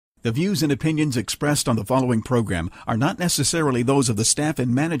The views and opinions expressed on the following program are not necessarily those of the staff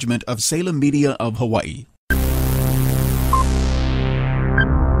and management of Salem Media of Hawaii.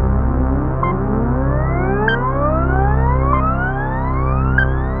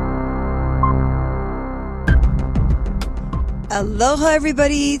 Aloha,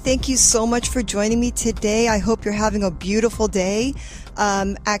 everybody. Thank you so much for joining me today. I hope you're having a beautiful day.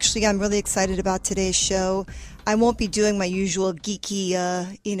 Actually, I'm really excited about today's show. I won't be doing my usual geeky,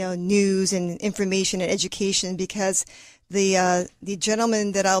 news and information and education because the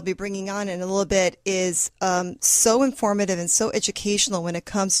gentleman that I'll be bringing on in a little bit is so informative and so educational when it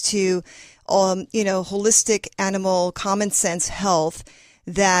comes to, holistic animal common sense health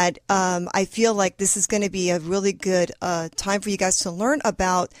that I feel like this is going to be a really good time for you guys to learn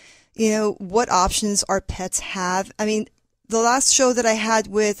about, what options our pets have. I mean, the last show that I had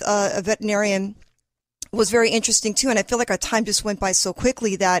with a veterinarian was very interesting too. And I feel like our time just went by so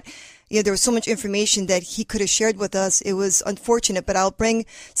quickly that, there was so much information that he could have shared with us. It was unfortunate, but I'll bring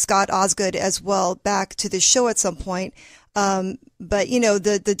Scott Osgood as well back to the show at some point. But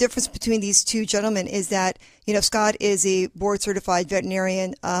the difference between these two gentlemen is that, Scott is a board certified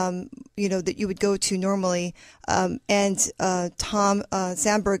veterinarian, that you would go to normally. And Tom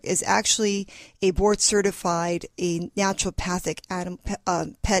Sandberg is actually a board certified, a naturopathic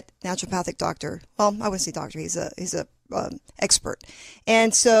pet naturopathic doctor. Well, I wouldn't say doctor. He's a expert.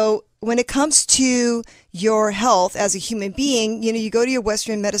 And so when it comes to your health as a human being, you go to your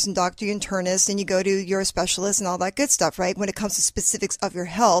Western medicine doctor, your internist, and you go to your specialist and all that good stuff, right? When it comes to specifics of your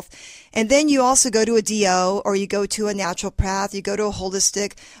health. And then you also go to a DO, or you go to a naturopath, you go to a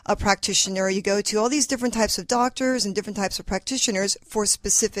holistic practitioner, you go to all these different types of doctors and different types of practitioners for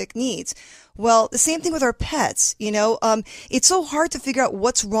specific needs. Well, the same thing with our pets, it's so hard to figure out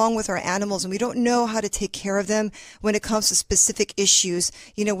what's wrong with our animals, and we don't know how to take care of them when it comes to specific issues,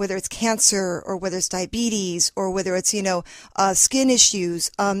 whether it's cancer or whether it's diabetes or whether it's, skin issues.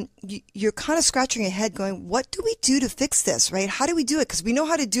 You're kind of scratching your head going, what do we do to fix this, right? How do we do it? Because we know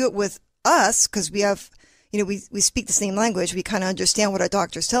how to do it with us because we have, we speak the same language. We kind of understand what our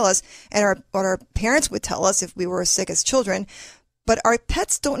doctors tell us and what our parents would tell us if we were sick as children. But our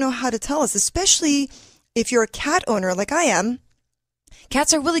pets don't know how to tell us, especially if you're a cat owner like I am.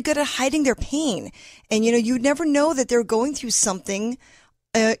 Cats are really good at hiding their pain. And, you never know that they're going through something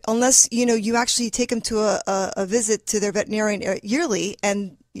unless, you actually take them to a visit to their veterinarian yearly,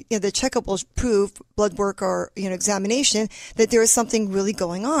 and the checkup will prove, blood work or, examination, that there is something really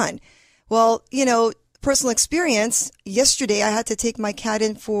going on. Well, personal experience, yesterday I had to take my cat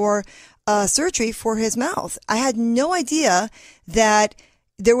in for surgery for his mouth. I had no idea that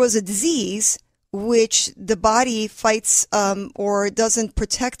there was a disease which the body fights or doesn't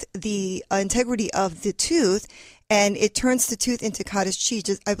protect the integrity of the tooth, and it turns the tooth into cottage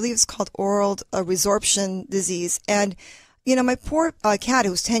cheese. I believe it's called oral resorption disease. And, my poor cat,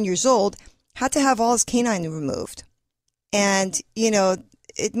 who was 10 years old, had to have all his canine removed. And,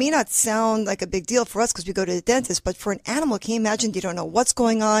 it may not sound like a big deal for us because we go to the dentist, but for an animal, can you imagine? They don't know what's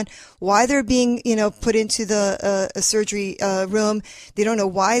going on, why they're being, put into the surgery room. They don't know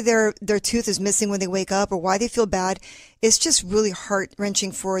why their tooth is missing when they wake up or why they feel bad. It's just really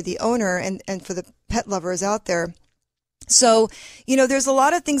heart-wrenching for the owner and for the pet lovers out there. So, there's a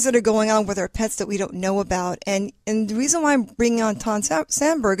lot of things that are going on with our pets that we don't know about. And the reason why I'm bringing on Tom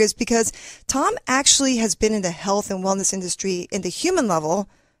Sandberg is because Tom actually has been in the health and wellness industry in the human level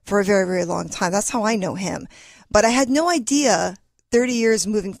for a very, very long time. That's how I know him. But I had no idea 30 years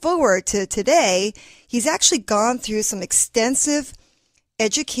moving forward to today, he's actually gone through some extensive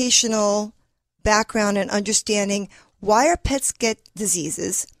educational background and understanding why our pets get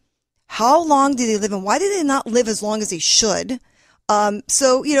diseases. How long do they live and why do they not live as long as they should?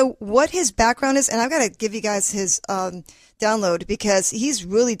 So, what his background is, and I've got to give you guys his download because he's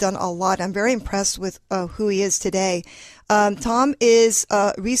really done a lot. I'm very impressed with who he is today. Tom is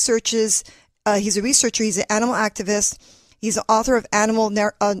researches. He's a researcher. He's an animal activist. He's the author of Animal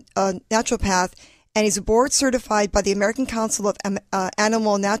Naturopath, and he's board certified by the American Council of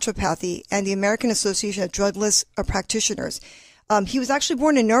Animal Naturopathy and the American Association of Drugless Practitioners. He was actually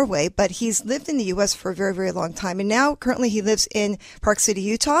born in Norway, but he's lived in the U.S. for a very, very long time. And now currently he lives in Park City,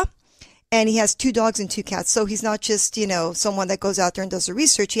 Utah, and he has 2 dogs and 2 cats. So he's not just, someone that goes out there and does the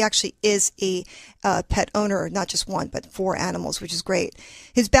research. He actually is a pet owner, not just 1, but 4 animals, which is great.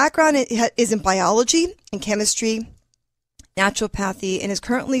 His background is in biology and chemistry, naturopathy, and is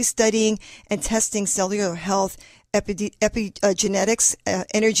currently studying and testing cellular health, epigenetics,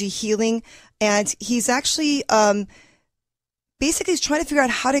 energy healing. And he's actually basically is trying to figure out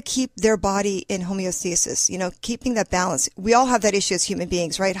how to keep their body in homeostasis, keeping that balance. We all have that issue as human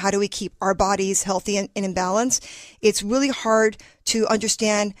beings, right? How do we keep our bodies healthy and in balance? It's really hard to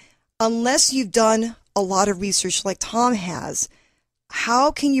understand unless you've done a lot of research like Tom has.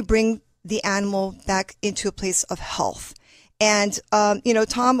 How can you bring the animal back into a place of health? And,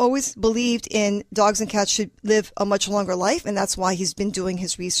 Tom always believed in dogs and cats should live a much longer life, and that's why he's been doing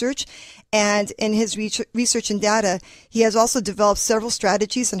his research. And in his research and data, he has also developed several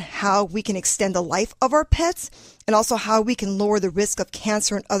strategies on how we can extend the life of our pets and also how we can lower the risk of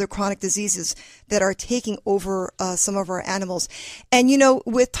cancer and other chronic diseases that are taking over some of our animals. And,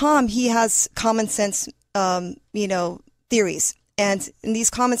 with Tom, he has common sense, theories. And in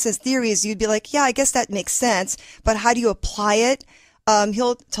these common sense theories, you'd be like, yeah, I guess that makes sense. But how do you apply it?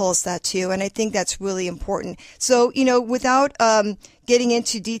 He'll tell us that too. And I think that's really important. So, without getting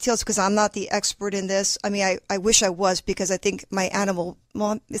into details, because I'm not the expert in this. I mean, I wish I was, because I think my animal,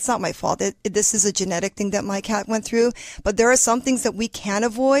 well, it's not my fault. This is a genetic thing that my cat went through. But there are some things that we can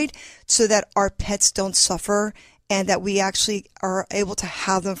avoid so that our pets don't suffer and that we actually are able to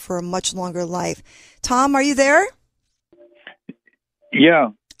have them for a much longer life. Tom, are you there? Yeah.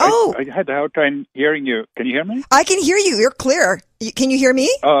 Oh. I had a hard time hearing you. Can you hear me? I can hear you. You're clear. Can you hear me?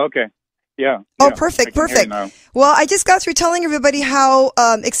 Oh, okay. Yeah. Oh, perfect. Well, I just got through telling everybody how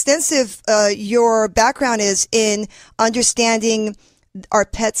extensive your background is in understanding our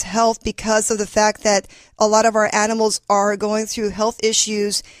pets' health, because of the fact that a lot of our animals are going through health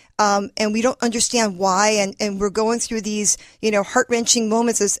issues, and we don't understand why, and we're going through these, heart-wrenching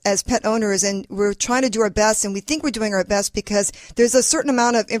moments as pet owners, and we're trying to do our best, and we think we're doing our best because there's a certain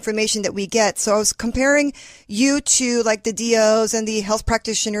amount of information that we get. So I was comparing you to like the DOs and the health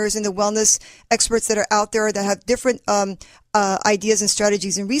practitioners and the wellness experts that are out there that have different ideas and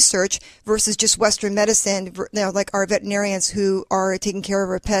strategies and research versus just Western medicine, like our veterinarians who are taking care of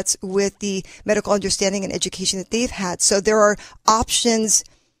our pets with the medical understanding and education that they've had. So there are options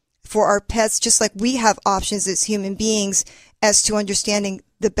for our pets, just like we have options as human beings as to understanding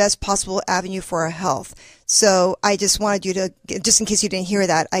the best possible avenue for our health. So I just wanted you to, just in case you didn't hear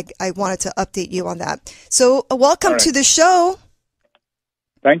that, I wanted to update you on that. So welcome to the show.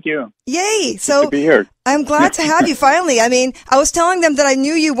 Thank you. Yay. So good to be here. I'm glad to have you finally. I mean, I was telling them that I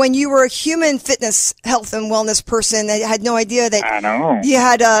knew you when you were a human fitness, health, and wellness person. I had no idea that I know. You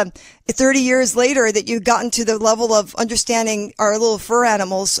had 30 years later that you've gotten to the level of understanding our little fur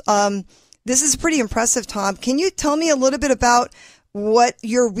animals. This is pretty impressive, Tom. Can you tell me a little bit about what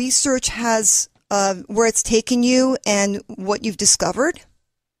your research has, where it's taken you and what you've discovered?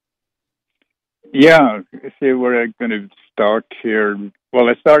 Yeah. See, where I'm going to start here. Well,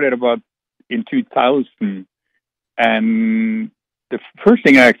 I started about in 2000, and the first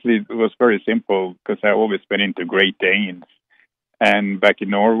thing actually was very simple because I've always been into Great Danes. And back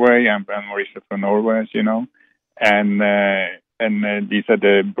in Norway, I'm originally from Norway, as you know, and these are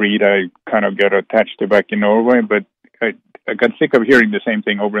the breed I kind of got attached to back in Norway. But I got sick of hearing the same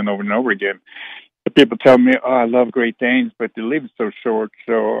thing over and over and over again. The people tell me, "Oh, I love Great Danes, but they live so short,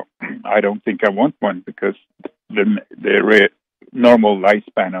 so I don't think I want one because the normal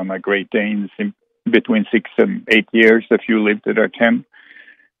lifespan on a Great Dane is between 6 and 8 years. A few live to their 10.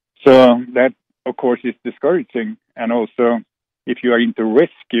 So that, of course, is discouraging. And also, if you are into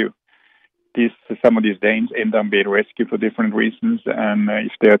rescue, some of these Danes end up being rescued for different reasons. And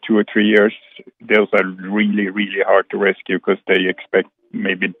if they are 2 or 3 years, those are really, really hard to rescue because they expect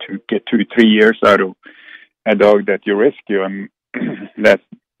maybe to get 2 or 3 years out of a dog that you rescue. And that's,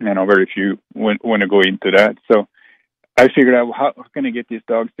 very few want to go into that. So I figured out how can I get these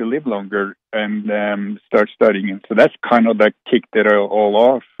dogs to live longer and start studying it. So that's kind of that kicked it all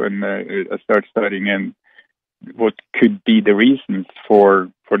off, and I started studying and what could be the reasons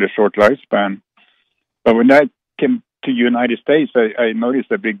for the short lifespan. But when I came to United States, I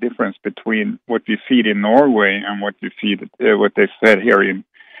noticed a big difference between what we feed in Norway and what we feed, what they fed here in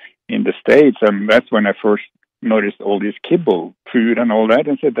the States, and that's when I first noticed all this kibble food and all that,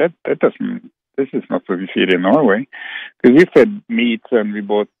 and said that doesn't. This is not what we feed in Norway, because we fed meat and we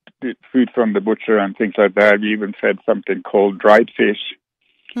bought food from the butcher and things like that. We even fed something called dried fish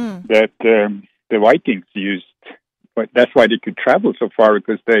that the Vikings used. But that's why they could travel so far,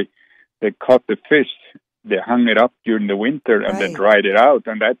 because they caught the fish, they hung it up during the winter, and then dried it out,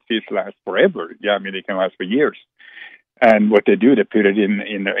 and that fish lasts forever. Yeah, I mean, it can last for years. And what they do, they put it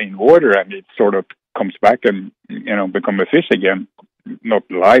in water, and it sort of comes back and become a fish again. Not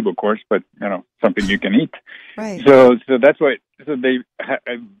live, of course, but something you can eat. Right. So that's why. So they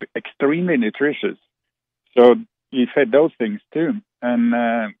extremely nutritious. So you fed those things too,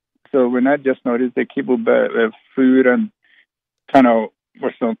 and so when I just noticed the kibble food, and kind of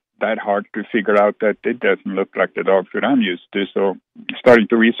was not that hard to figure out that it doesn't look like the dog food I'm used to. So starting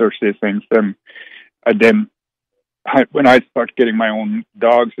to research these things, then when I started getting my own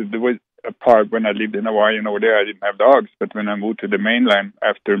dogs, there was a part when I lived in Hawaii and over there I didn't have dogs, but when I moved to the mainland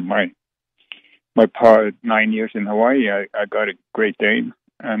after my 9 years in Hawaii, I got a Great Dane,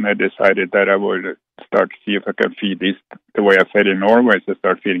 and I decided that I would start to see if I could feed these the way I fed in Norway, so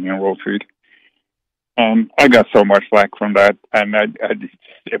start feeding in raw food. And I got so much flack from that, and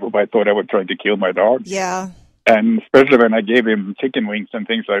everybody thought I was trying to kill my dog. Yeah. And especially when I gave him chicken wings and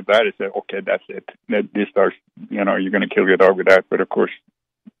things like that, I said, okay, that's it. This starts, you're going to kill your dog with that. But of course,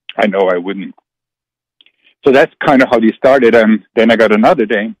 I know I wouldn't. So that's kind of how they started. And then I got another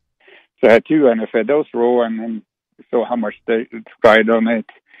Dane. So I had two, and I fed those raw, and then saw how much they tried on it.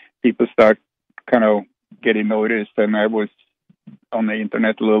 People start kind of getting noticed, and I was on the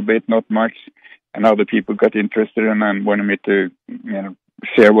internet a little bit, not much. And other people got interested and wanted me to,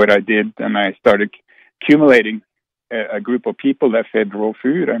 share what I did. And I started accumulating a group of people that fed raw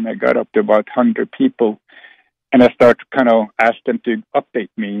food, and I got up to about 100 people. And I started to kind of ask them to update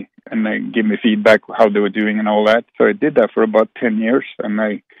me and then give me feedback how they were doing and all that. So I did that for about 10 years, and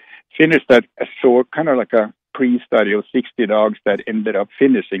I finished that short, kind of like a pre-study of 60 dogs that ended up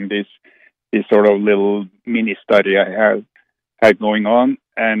finishing this sort of little mini study I had going on.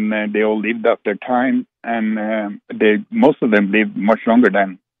 And they all lived up their time, and most of them lived much longer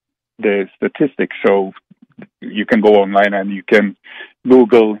than the statistics show. You can go online and you can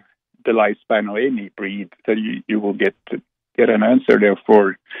Google the lifespan of any breed, so you will get an answer there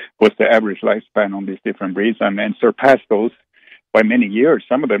for what's the average lifespan on these different breeds, and surpass those by many years.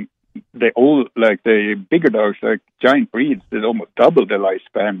 Some of them, they all, like the bigger dogs, like giant breeds, they almost double the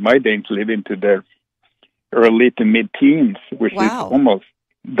lifespan. My Danes live into their early to mid-teens, which is almost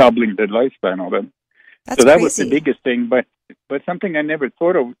doubling the lifespan of them. That's so that crazy. was the biggest thing. But something I never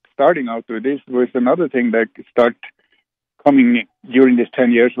thought of starting out with this was another thing that started coming during these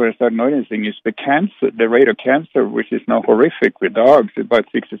 10 years where I started noticing is the rate of cancer, which is now horrific with dogs, about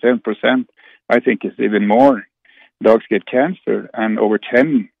 67%. I think it's even more. Dogs get cancer, and over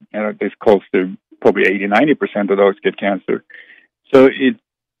 10, it's close to probably 80-90% of dogs get cancer. So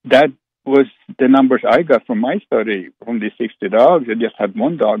that was the numbers I got from my study. From these 60 dogs, I just had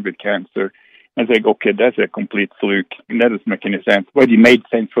one dog with cancer. And I think, okay, that's a complete fluke. And that doesn't make any sense. But it made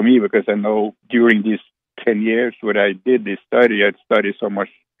sense for me because I know during these 10 years when I did this study, I'd studied so much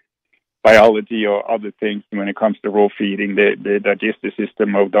biology or other things when it comes to raw feeding, the digestive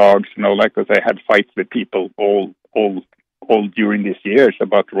system of dogs, like, because I had fights with people all during these years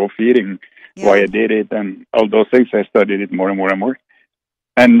about raw feeding, why I did it, and all those things. I studied it more and more and more.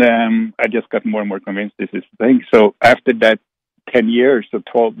 And I just got more and more convinced this is the thing. So after that 10 years, so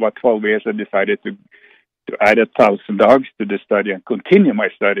 12 years, I decided to add 1,000 dogs to the study and continue my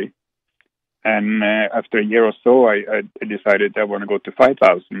study. And after a year or so, I decided I want to go to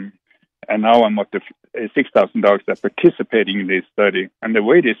 5,000. And now I'm up to 6,000 dogs that are participating in this study. And the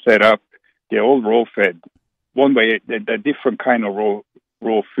way they set up, they're all raw-fed. One way, the different kind of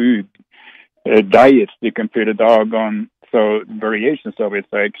raw food diets you can put a dog on. So variations of it,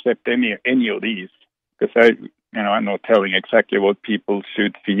 so I accept any of these, because I'm not telling exactly what people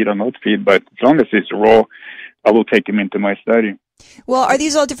should feed or not feed, but as long as it's raw, I will take them into my study. Well, are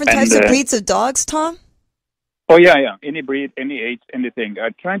these all different types of breeds of dogs, Tom? Oh yeah. Any breed, any age, anything.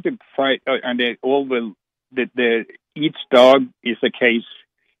 I'm trying to find, and they all will. Each dog is a case,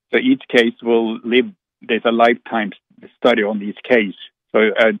 so each case will live. There's a lifetime study on each case.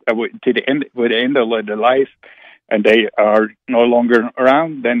 So with the end of the life, and they are no longer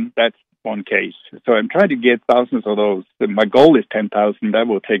around, then that's one case. So I'm trying to get thousands of those. My goal is 10,000. That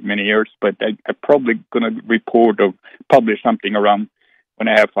will take many years, but I'm probably going to report or publish something around when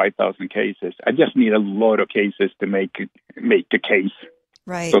I have 5,000 cases. I just need a lot of cases to make the case,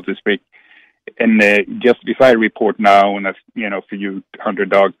 right, so to speak. And just if I report now, and for you 100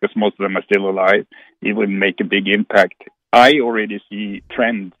 dogs, because most of them are still alive, it wouldn't make a big impact. I already see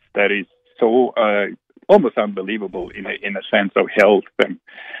trends that is so almost unbelievable in a sense of health and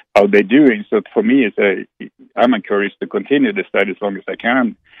how they're doing. So for me, I'm encouraged to continue the study as long as I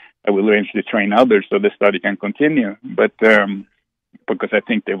can. I will eventually train others so the study can continue, but because I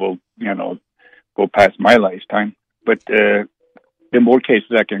think they will, go past my lifetime. But the more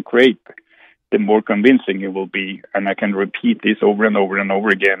cases I can create, the more convincing it will be, and I can repeat this over and over and over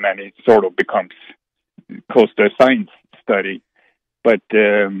again, and it sort of becomes close to a science study. But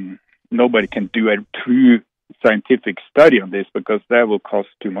nobody can do a true scientific study on this because that will cost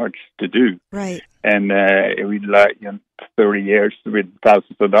too much to do. Right. And with 30 years with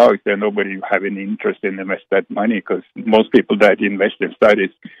thousands of dollars, then nobody have any interest in invest that money because most people that invest in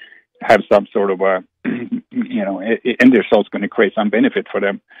studies have some sort of a, end result's going to create some benefit for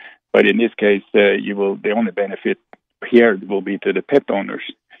them. But in this case, the only benefit here will be to the pet owners.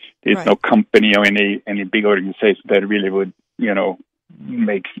 There's no company or any big organization that really would,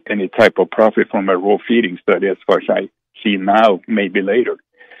 make any type of profit from a raw feeding study as far as I see now, maybe later.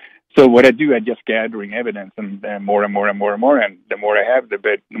 So what I do, I just gathering evidence and more and more and more and more. And the more I have,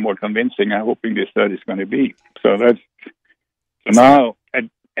 the more convincing I'm hoping this study is going to be. So now I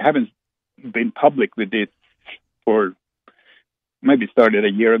haven't been public with it for maybe started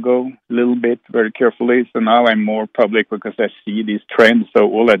a year ago, a little bit, very carefully. So now I'm more public because I see these trends. So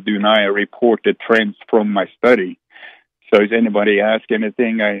all I do now, I report the trends from my study. So if anybody asks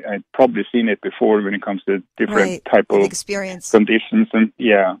anything, I've probably seen it before when it comes to different type of experience conditions.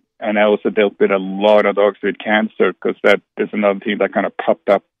 And I also dealt with a lot of dogs with cancer because that is another thing that kind of popped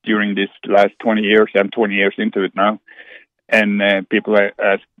up during this last 20 years. I'm 20 years into it now. And people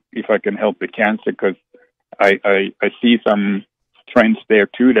ask if I can help with cancer because I see some trends there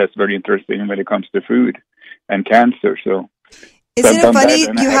too that's very interesting when it comes to food and cancer. So isn't it funny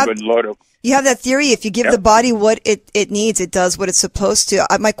you have that theory, if you give the body what it needs, it does what it's supposed to.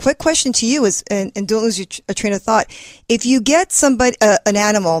 My quick question to you is, and don't lose your train of thought, if you get somebody an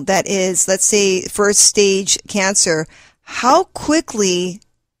animal that is, let's say, first stage cancer, how quickly,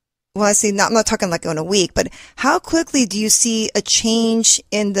 well, I'm not talking like in a week, but how quickly do you see a change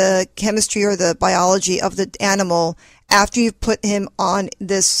in the chemistry or the biology of the animal after you put him on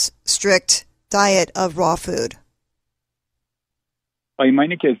this strict diet of raw food? In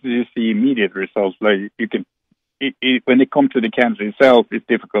many cases, you see immediate results. Like you can, when it comes to the cancer itself, it's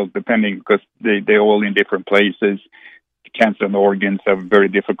difficult depending because they're all in different places. Cancer on the organs are very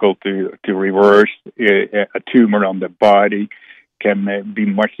difficult to reverse. A tumor on the body can be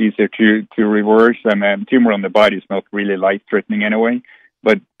much easier to reverse, and a tumor on the body is not really life-threatening anyway.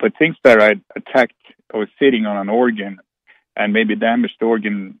 But things that are attacked or sitting on an organ and maybe damage the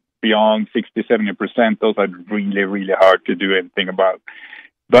organ beyond 60-70%, those are really, really hard to do anything about.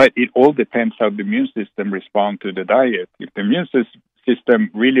 But it all depends how the immune system responds to the diet. If the immune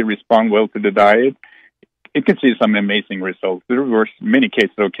system really responds well to the diet, it can see some amazing results. There were many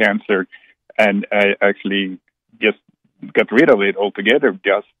cases of cancer, and I actually just got rid of it altogether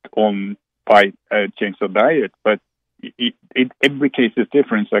just by a change of diet. But every case is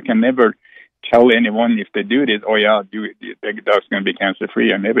different, so I can never tell anyone if they do this, do it, the dog's going to be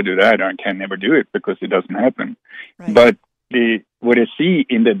cancer-free. I never do that. I can never do it because it doesn't happen. Right. But what I see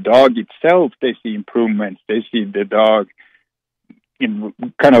in the dog itself, they see improvements. They see the dog in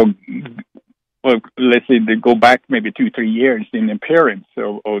kind of, let's say they go back maybe 2-3 years in appearance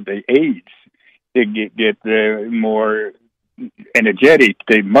or they age. They get more energetic.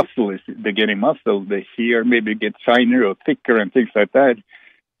 They're getting muscle. They see or maybe get shinier or thicker and things like that.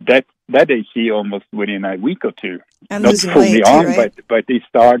 That they see almost within a week or two. And not losing fully weight on, too, right? but they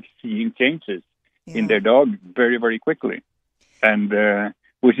start seeing changes in their dog very, very quickly, and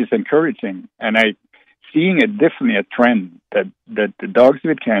which is encouraging. And seeing definitely a trend that the dogs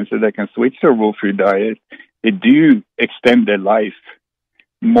with cancer that can switch to a raw food diet, they do extend their life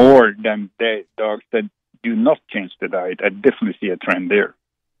more than the dogs that do not change the diet. I definitely see a trend there.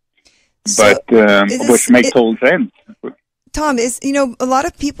 So which makes total sense. Tom, a lot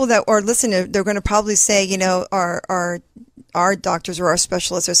of people that are listening, they're going to probably say, our doctors or our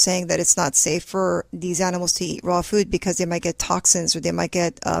specialists are saying that it's not safe for these animals to eat raw food because they might get toxins or they might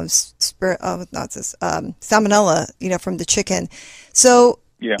get salmonella, from the chicken. So,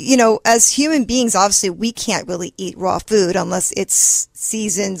 as human beings, obviously we can't really eat raw food unless it's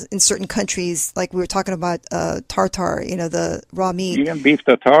seasoned in certain countries, like we were talking about tartar, the raw meat. You can beef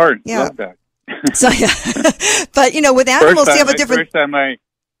tartar. Yeah. Love that. So but with animals, you have a different. First time I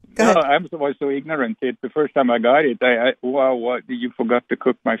was so ignorant. The first time I got it, what you forgot to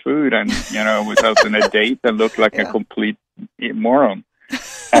cook my food, and I was out on a date and looked like a complete moron.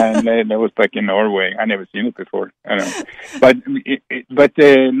 And that was back in Norway. I never seen it before. I don't know. But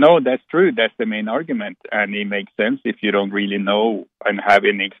no, that's true. That's the main argument, and it makes sense if you don't really know and have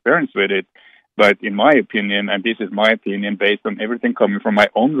any experience with it. But in my opinion, and this is my opinion based on everything coming from my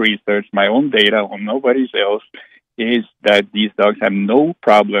own research, my own data, on nobody else, is that these dogs have no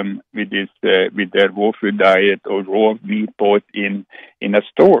problem with this, with their raw food diet or raw meat bought in a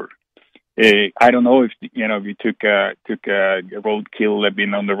store. I don't know if we took a roadkill, have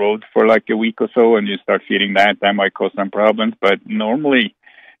been on the road for like a week or so, and you start feeding that might cause some problems. But normally,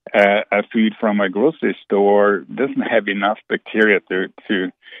 a food from a grocery store doesn't have enough bacteria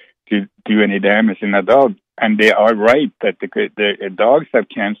to do any damage in a dog. And they are right that the dogs have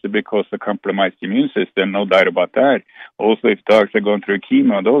cancer because of compromised immune system, no doubt about that. Also, if dogs are going through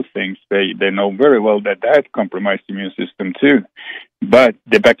chemo, those things, they know very well that compromised immune system too. But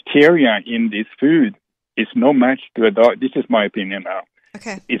the bacteria in this food is no match to a dog. This is my opinion now.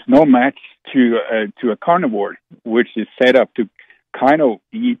 Okay. It's no match to a carnivore, which is set up to kind of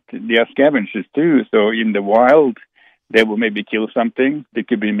eat. They are scavengers too. So in the wild, they will maybe kill something. It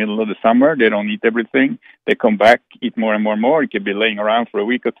could be middle of the summer. They don't eat everything. They come back, eat more and more and more. It could be laying around for a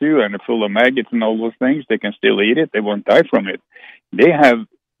week or two and full of maggots and all those things. They can still eat it. They won't die from it. They have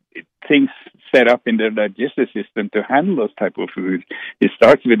things set up in their digestive system to handle those type of foods. It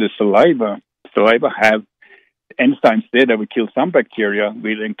starts with the saliva. Saliva have enzymes there that will kill some bacteria,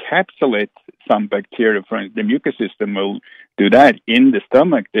 will encapsulate some bacteria from the mucous system, will do that. In the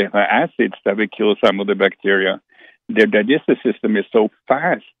stomach, they have acids that will kill some of the bacteria. Their digestive system is so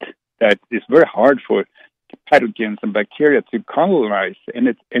fast that it's very hard for pathogens and bacteria to colonize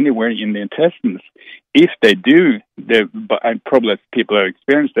anywhere in the intestines. If they do, and probably people have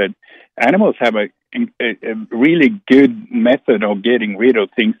experienced that, animals have a really good method of getting rid of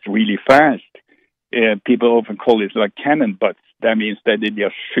things really fast. People often call it like cannon butts. That means that they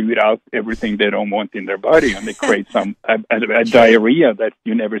just shoot out everything they don't want in their body, and they create a diarrhea that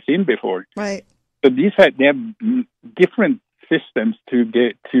you've never seen before. Right. So they have different systems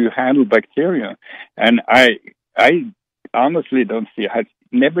to handle bacteria, and I honestly don't see. I've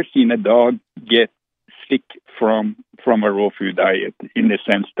never seen a dog get sick from a raw food diet in the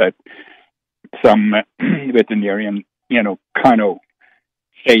sense that some veterinarian, kind of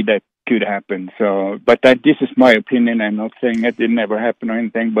say that could happen. So, but this is my opinion. I'm not saying it never happen or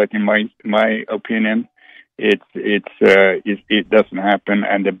anything, but in my opinion, it doesn't happen,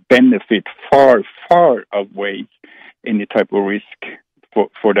 and the benefit far outweighs any type of risk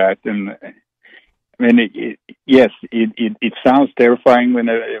for that. And I mean, it sounds terrifying and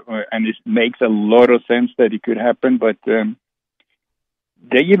it makes a lot of sense that it could happen, but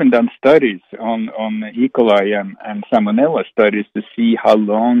they even done studies on E. coli and Salmonella studies to see how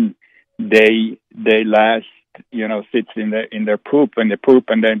long they last, sits in their poop,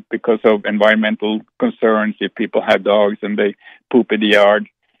 and then because of environmental concerns, if people have dogs and they poop in the yard,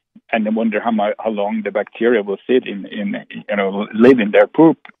 and they wonder how long the bacteria will sit live in their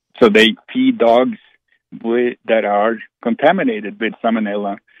poop. So they feed dogs that are contaminated with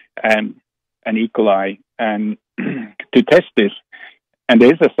Salmonella and E. coli, and to test this. And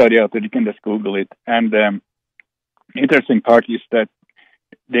there is a study out there, you can just Google it. And interesting part is that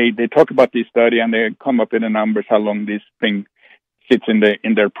they talk about this study and they come up with the numbers, how long this thing sits in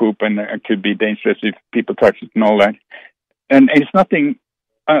their poop, and it could be dangerous if people touch it and all that. And it's nothing,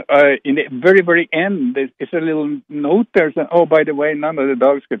 in the very, very end, it's a little note there saying, oh, by the way, none of the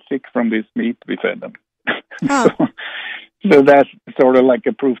dogs get sick from this meat we fed them. Huh. So that's sort of like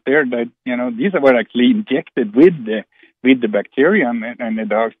a proof there that, these are actually injected with the bacteria, and the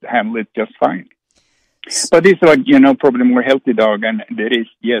dogs handle it just fine. But it's like, probably more healthy dog, and there is,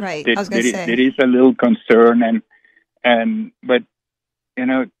 yes, right. there is a little concern, but,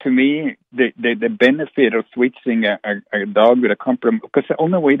 to me, the benefit of switching a dog with a compromise, because the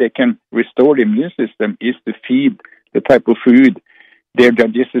only way they can restore the immune system is to feed the type of food their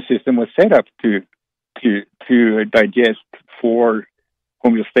digestive system was set up to digest for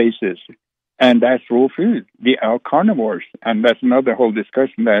homeostasis. And that's raw food. They are carnivores. And that's another whole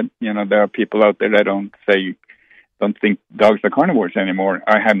discussion that, there are people out there that don't think dogs are carnivores anymore.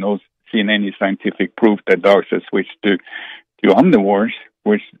 I have not seen any scientific proof that dogs have switched to omnivores,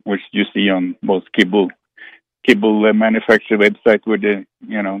 which you see on most kibble manufacturer website where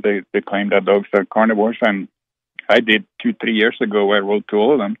they claim that dogs are carnivores. And I did 2-3 years ago, I wrote to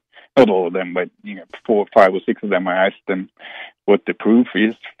all of them. Not all of them, but 4, 5, or 6 of them. I asked them what the proof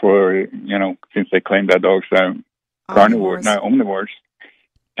is for, since they claim that dogs are carnivores, not omnivores,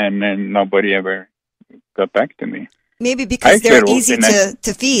 and then nobody ever got back to me. Maybe because they're easy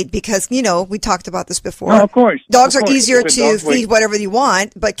to feed, because, we talked about this before. No, of course. Dogs are easier to feed whatever you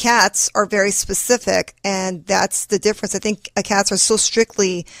want, but cats are very specific, and that's the difference. I think cats are so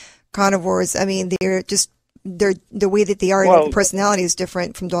strictly carnivores. I mean, they're the way that they are, and the personality is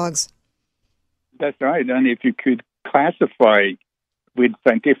different from dogs. That's right. And if you could classify with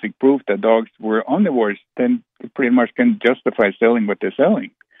scientific proof that dogs were omnivores, then you pretty much can justify selling what they're selling,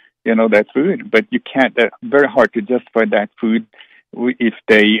 that food. But you can't, very hard to justify that food if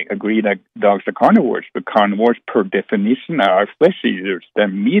they agree that dogs are carnivores. But carnivores, per definition, are flesh eaters. They're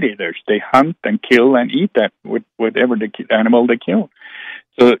meat eaters. They hunt and kill and eat that with whatever the animal they kill.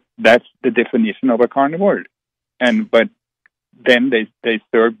 So that's the definition of a carnivore. But then they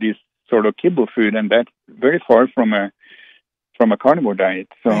serve this sort of kibble food, and that's very far from a carnivore diet.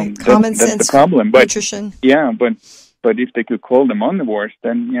 So right. Common sense that's the problem. But nutrition. Yeah, but if they could call them omnivores,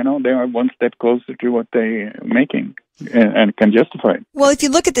 then they are one step closer to what they're making and can justify it. Well, if you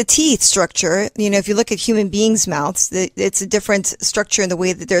look at the teeth structure, if you look at human beings' mouths, it's a different structure in the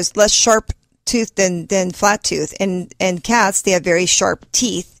way that there's less sharp tooth than flat tooth, and cats, they have very sharp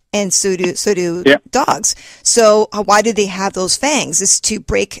teeth. And so do dogs. So why do they have those fangs? It's to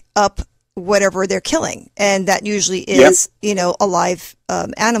break up whatever they're killing. And that usually is, a live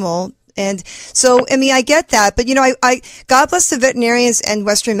animal. And so, I get that. But, I God bless the veterinarians and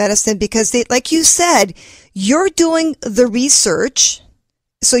Western medicine, because they, like you said, you're doing the research.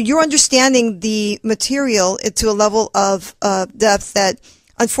 So you're understanding the material to a level of depth that,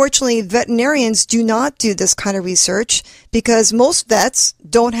 unfortunately, veterinarians do not do this kind of research, because most vets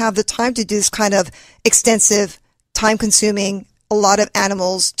don't have the time to do this kind of extensive, time-consuming, a lot of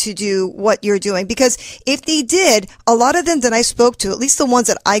animals to do what you're doing. Because if they did, a lot of them that I spoke to, at least the ones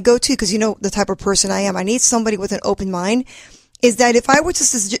that I go to, because the type of person I am, I need somebody with an open mind, is that if I were to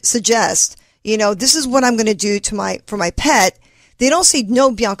suggest, this is what I'm going to do for my pet, they don't say,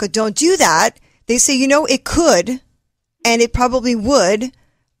 no, Bianca, don't do that. They say, it could, and it probably would,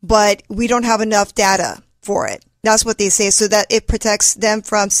 but we don't have enough data for it. That's what they say, so that it protects them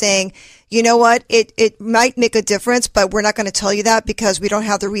from saying, you know what, it might make a difference, but we're not going to tell you that because we don't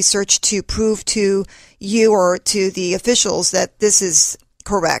have the research to prove to you or to the officials that this is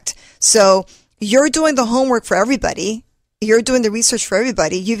correct. So you're doing the homework for everybody. You're doing the research for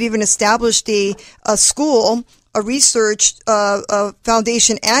everybody. You've even established a school, a research a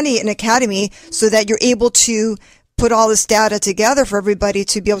foundation, and an academy, so that you're able to put all this data together for everybody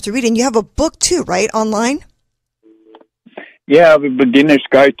to be able to read. And you have a book too, right, online? Yeah, the beginner's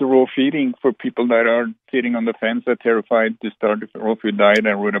guide to raw feeding for people that are sitting on the fence, are terrified to start a raw food diet.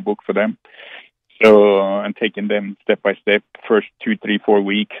 I wrote a book for them. So I'm taking them step by step, first 2, 3, 4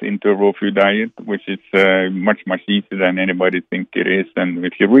 weeks into a raw food diet, which is much, much easier than anybody think it is. And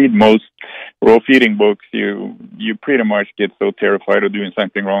if you read most raw feeding books, you pretty much get so terrified of doing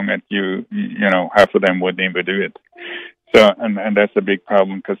something wrong that you half of them wouldn't even do it. So, and that's a big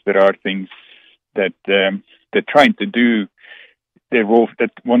problem, because there are things that they're trying to do. That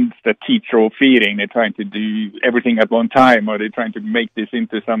ones that teach raw feeding, they're trying to do everything at one time, or they're trying to make this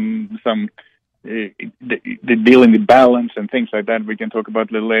into some the dealing with balance and things like that. We can talk about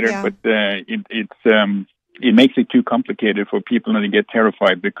a little later, but it makes it too complicated for people, and they get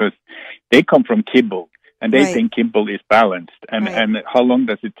terrified because they come from kibble. And they think kibble is balanced. And how long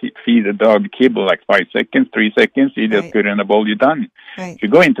does it feed a dog kibble? Like 5 seconds, 3 seconds? You just put it in a bowl, you're done. Right. If you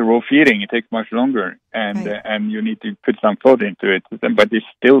go into raw feeding, it takes much longer, and you need to put some thought into it. But it's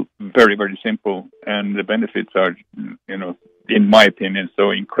still very, very simple, and the benefits are, in my opinion, so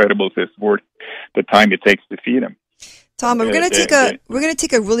incredible. So it's worth the time it takes to feed them. Tom, we're going to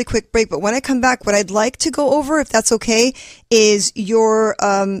take a really quick break, but when I come back, what I'd like to go over, if that's okay, is your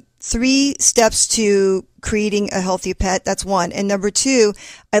 3 steps to creating a healthy pet. That's 1. And number 2,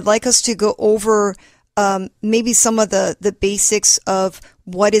 I'd like us to go over maybe some of the basics of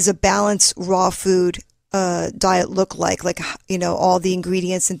what is a balanced raw food diet look like, all the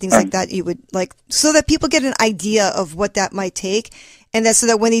ingredients and things like that you would like, so that people get an idea of what that might take, and so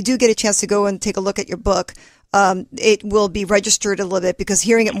that when they do get a chance to go and take a look at your book, it will be registered a little bit, because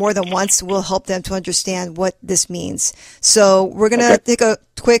hearing it more than once will help them to understand what this means. So we're going to take a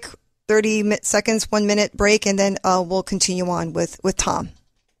quick 30 seconds, 1 minute break, and then we'll continue on with Tom.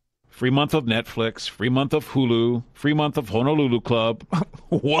 Free month of Netflix, free month of Hulu, free month of Honolulu Club.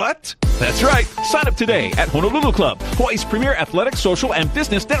 What? That's right. Sign up today at Honolulu Club, Hawaii's premier athletic, social, and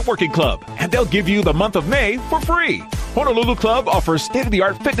business networking club. And they'll give you the month of May for free. Honolulu Club offers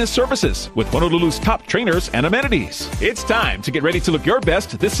state-of-the-art fitness services with Honolulu's top trainers and amenities. It's time to get ready to look your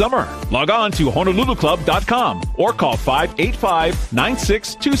best this summer. Log on to honoluluclub.com or call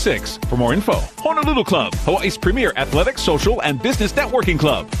 585-9626 for more info. Honolulu Club, Hawaii's premier athletic, social, and business networking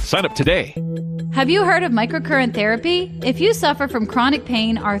club. Sign up today. Have you heard of microcurrent therapy? If you suffer from chronic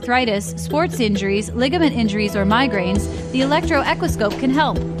pain, arthritis, sports injuries, ligament injuries, or migraines, the electroequiscope can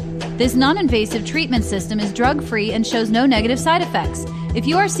help. This non-invasive treatment system is drug-free and shows no negative side effects. If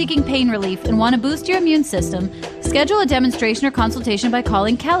you are seeking pain relief and want to boost your immune system, schedule a demonstration or consultation by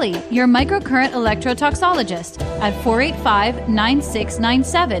calling Kelly, your microcurrent electrotoxologist, at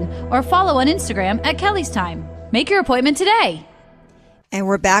 485-9697 or follow on Instagram at Kelly's Time. Make your appointment today. And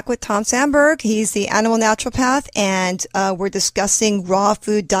we're back with Tom Sandberg. He's the animal naturopath, and we're discussing raw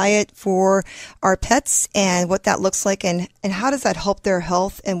food diet for our pets and what that looks like and how does that help their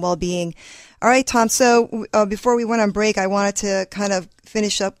health and well-being. All right, Tom. So before we went on break, I wanted to kind of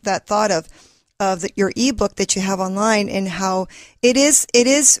finish up that thought of your ebook that you have online and how it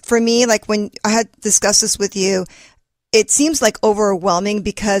is for me, like when I had discussed this with you, it seems like overwhelming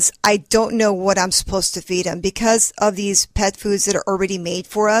because I don't know what I'm supposed to feed them because of these pet foods that are already made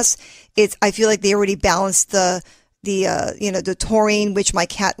for us. I feel like they already balance the taurine, which my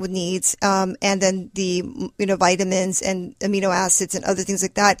cat would needs, and then the, vitamins and amino acids and other things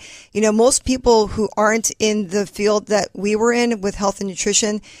like that. Most people who aren't in the field that we were in with health and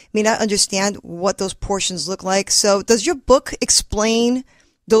nutrition may not understand what those portions look like. So does your book explain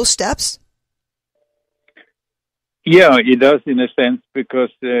those steps? Yeah, it does in a sense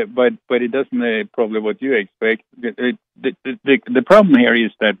because, but it doesn't probably what you expect. The problem here is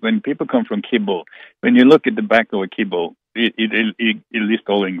that when people come from kibble, when you look at the back of a kibble, it lists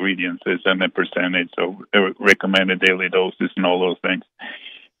all ingredients and a percentage of recommended daily doses and all those things.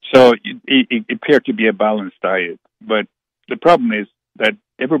 So it appears to be a balanced diet, but the problem is that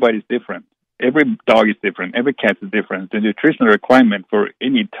everybody's different. Every dog is different. Every cat is different. The nutritional requirement for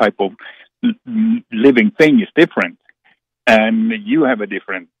any type of living thing is different, and you have a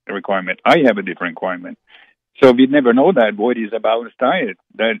different requirement. I have a different requirement, so we never know that what is a balanced diet.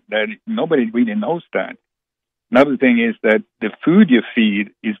 That nobody really knows that. Another thing is that the food you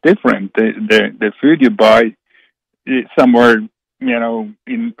feed is different. The food you buy somewhere,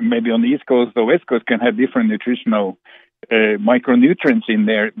 in maybe on the East Coast or West Coast, can have different nutritional micronutrients in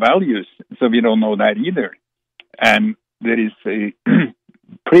their values. So we don't know that either, and there is a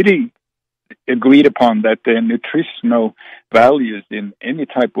pretty agreed upon that the nutritional values in any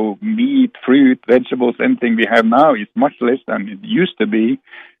type of meat, fruit, vegetables, anything we have now is much less than it used to be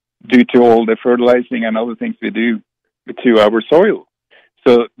due to all the fertilizing and other things we do to our soil.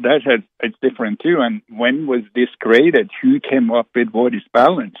 So it's different too. And when was this created? Who came up with what is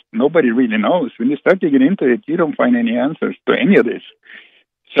balanced? Nobody really knows. When you start to get into it, you don't find any answers to any of this.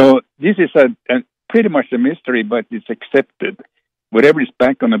 So this is a pretty much a mystery, but it's accepted. Whatever is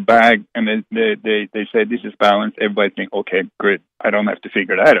back on the bag, and they say this is balanced, everybody think, okay, good, I don't have to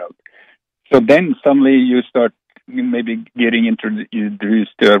figure that out. So then suddenly you start maybe getting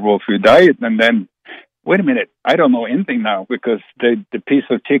introduced to a raw food diet, and then, wait a minute, I don't know anything now because the piece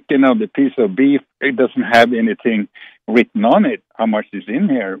of chicken or the piece of beef, it doesn't have anything written on it, how much is in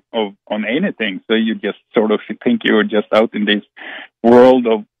here on anything. So you just sort of think you're just out in this world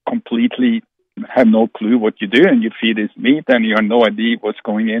of completely have no clue what you do, and you feed this meat and you have no idea what's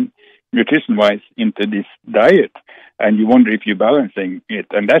going in nutrition-wise into this diet, and you wonder if you're balancing it.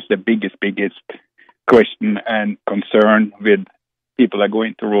 And that's the biggest question and concern with people that go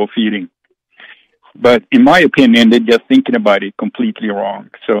into raw feeding. But in my opinion, they're just thinking about it completely wrong.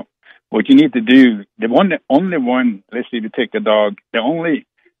 So what you need to do, only one, let's say you take a dog, the only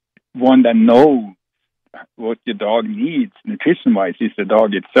one that knows what your dog needs nutrition-wise is the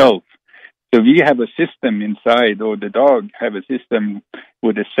dog itself. So we have a system inside, or the dog have a system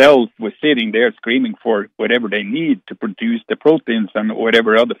where the cells were sitting there screaming for whatever they need to produce the proteins and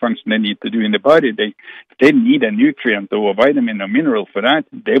whatever other function they need to do in the body. If they need a nutrient or a vitamin or mineral for that,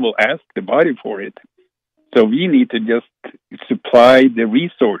 they will ask the body for it. So we need to just supply the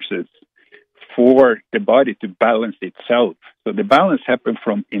resources for the body to balance itself. So the balance happens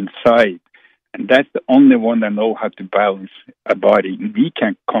from inside. And that's the only one that knows how to balance a body. We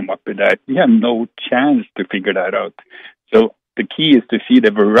can't come up with that. We have no chance to figure that out. So the key is to feed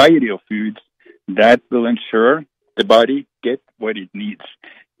a variety of foods that will ensure the body gets what it needs.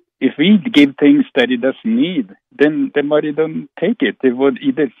 If we give things that it doesn't need, then the body doesn't take it. It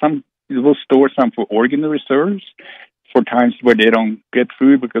will store some for organ reserves for times where they don't get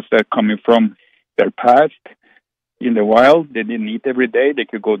food because they're coming from their past. In the wild, they didn't eat every day. They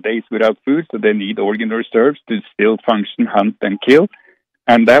could go days without food, so they need organ reserves to still function, hunt, and kill.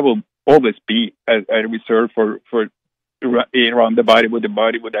 And that will always be a reserve for around the body, where the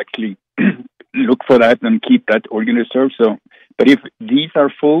body would actually look for that and keep that organ reserve. So, but if these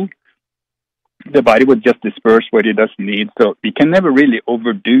are full, the body would just disperse what it doesn't need. So you can never really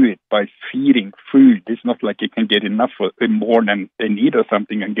overdo it by feeding food. It's not like you can get enough of more than they need or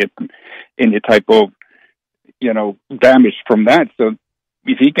something and get any type of damage from that. So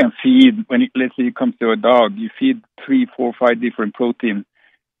if you can feed, let's say it comes to a dog, you feed 3, 4, 5 different protein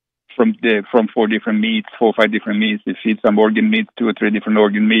from 4 different meats, 4 or 5 different meats. You feed some organ meats, 2 or 3 different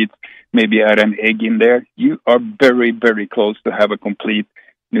organ meats, maybe add an egg in there. You are very, very close to have a complete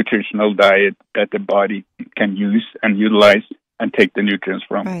nutritional diet that the body can use and utilize and take the nutrients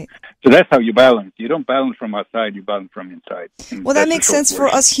from. Right. So that's how you balance. You don't balance from outside, you balance from inside. And well, that makes sense for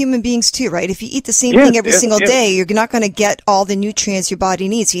us human beings too, right? If you eat the same thing every single day, you're not going to get all the nutrients your body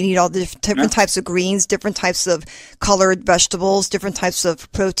needs. You need all the different types of greens, different types of colored vegetables, different types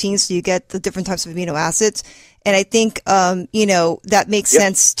of proteins, so you get the different types of amino acids. And I think, that makes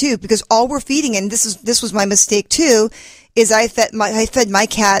sense too, because all we're feeding, and this was my mistake too, is I fed my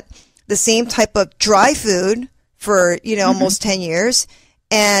cat the same type of dry food for, almost 10 years.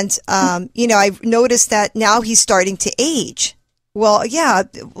 And, I've noticed that now he's starting to age. Well, yeah,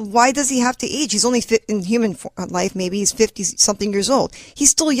 why does he have to age? He's only fit in human life. Maybe he's 50 something years old.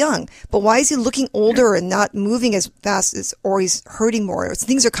 He's still young, but why is he looking older and not moving as fast or he's hurting more?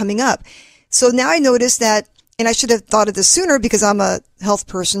 Things are coming up. So now I notice that, and I should have thought of this sooner because I'm a health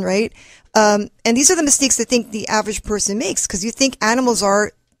person, right? And these are the mistakes I think the average person makes, because you think animals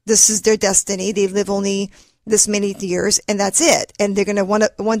this is their destiny. They live only this many years and that's it. And they're going to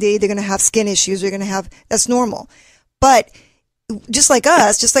one day they're going to have skin issues. They're going to have, that's normal. But just like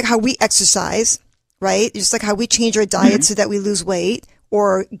us, just like how we exercise, right? Just like how we change our diet so that we lose weight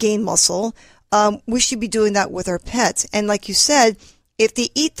or gain muscle, we should be doing that with our pets. And like you said, if they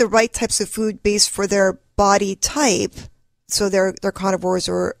eat the right types of food based for their body type, so they're carnivores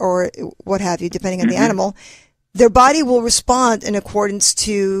or what have you, depending on the animal, their body will respond in accordance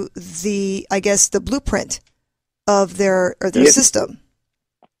to the blueprint of their system.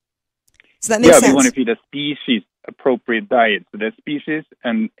 So that makes sense. We want to feed a species appropriate diet. So that species,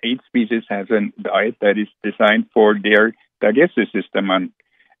 and each species has a diet that is designed for their digestive system,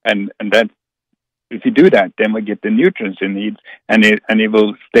 and that if you do that, then we get the nutrients it needs, and it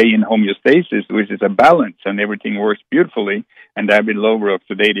will stay in homeostasis, which is a balance, and everything works beautifully, and that will lower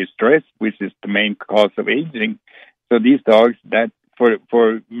oxidative stress, which is the main cause of aging. So these dogs that,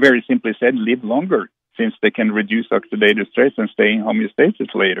 for very simply said, live longer, since they can reduce oxidative stress and stay in homeostasis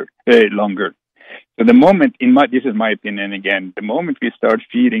longer. So the moment, this is my opinion again, the moment we start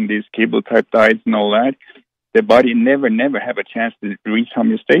feeding these kibble-type diets and all that, the body never have a chance to reach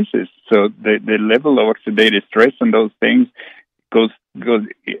homeostasis. So the level of oxidative stress and those things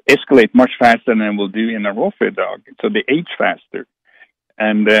escalate much faster than it will do in a raw-fed dog. So they age faster,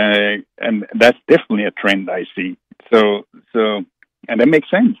 and that's definitely a trend I see. So and that makes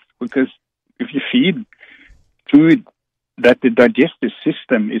sense, because if you feed food that the digestive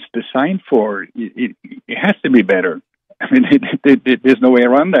system is designed for, it has to be better. I mean, there's no way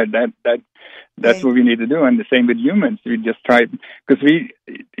around that. That's what we need to do. And the same with humans. We just try, because we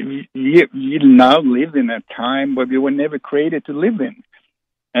now live in a time where we were never created to live in.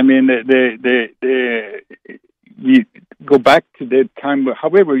 I mean, we go back to the time,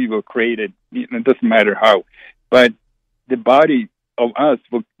 however we were created, it doesn't matter how, but the body of us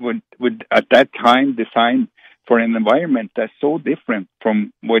would at that time design for an environment that's so different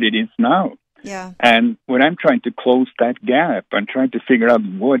from what it is now. Yeah. And when I'm trying to close that gap, I'm trying to figure out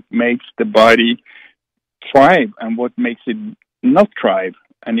what makes the body thrive and what makes it not thrive.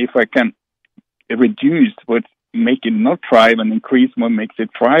 And if I can reduce what makes it not thrive and increase what makes it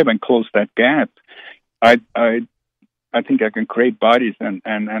thrive and close that gap, I think I can create bodies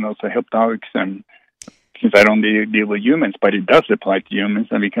and also help dogs. And since I don't deal with humans, but it does apply to humans,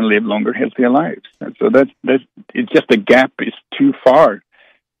 and we can live longer, healthier lives. And so that's it's just the gap is too far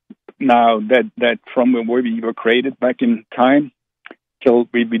now that from where we were created back in time till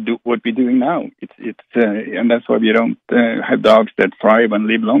we do what we're doing now. It's and that's why we don't have dogs that thrive and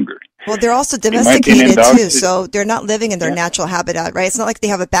live longer. Well, they're also domesticated too, so they're not living in their natural habitat, right? It's not like they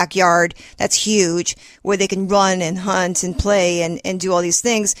have a backyard that's huge where they can run and hunt and play and do all these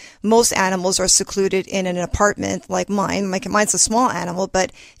things. Most animals are secluded in an apartment like mine. Mine's a small animal,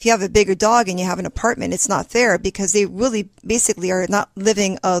 but if you have a bigger dog and you have an apartment, it's not fair, because they really basically are not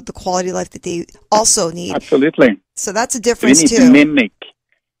living the quality of life that they also need. Absolutely. So that's a difference too. We need to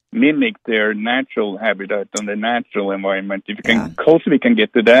mimic their natural habitat and the natural environment. If you can, closer we can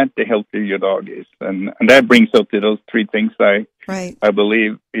get to that, the healthier your dog is. And that brings up to those three things I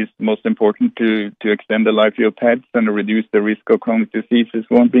believe is most important to extend the life of your pets and reduce the risk of chronic diseases,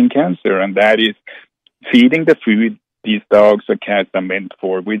 one being cancer. And that is feeding the food these dogs or cats are meant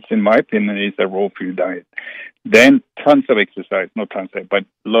for, which in my opinion is a raw food diet. Then tons of exercise, not tons of, but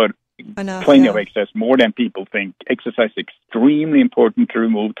plenty of exercise, more than people think. Exercise is extremely important to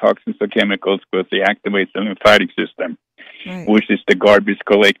remove toxins or chemicals, because they activate the lymphatic system, which is the garbage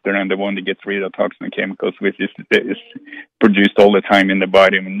collector and the one that gets rid of toxins and chemicals, which is produced all the time in the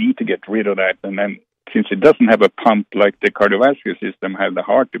body. We need to get rid of that. And then, since it doesn't have a pump like the cardiovascular system has the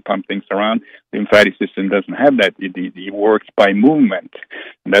heart to pump things around, the lymphatic system doesn't have that. It works by movement,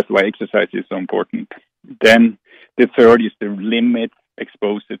 and that's why exercise is so important. Then, The third is to limit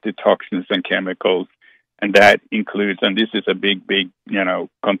exposure to toxins and chemicals. And that includes, and this is a big,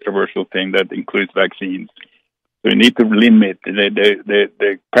 controversial thing, that includes vaccines. So you need to limit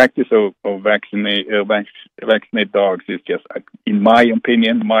the practice of vaccinate dogs is just, in my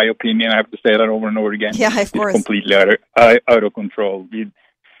opinion, I have to say that over and over again. Yeah, of course. It's completely out of control.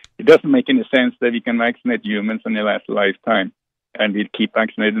 It doesn't make any sense that we can vaccinate humans and they last a lifetime, and we keep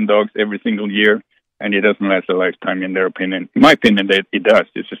vaccinating dogs every single year, and it doesn't last a lifetime, in their opinion. In my opinion, it does.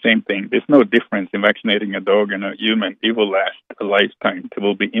 It's the same thing. There's no difference in vaccinating a dog and a human. It will last a lifetime. It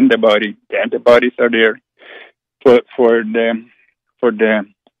will be in the body. The antibodies are there for the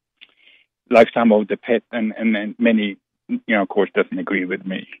lifetime of the pet, and many, of course, doesn't agree with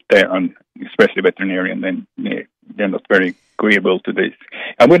me. They're especially veterinarian, then they're not very agreeable to this.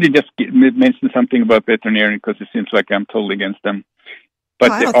 I want to just mention something about veterinarian, because it seems like I'm totally against them.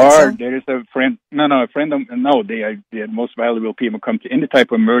 But there is a friend. They are the most valuable people. Come to any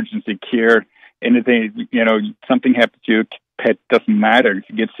type of emergency care, anything, something happens to your pet, doesn't matter. If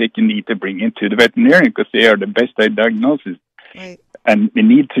you get sick, you need to bring it to the veterinarian, because they are the best at diagnosis. Right. And we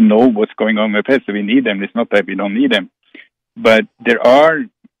need to know what's going on with pets, so we need them. It's not that we don't need them. But there are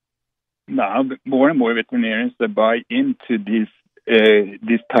now more and more veterinarians that buy into this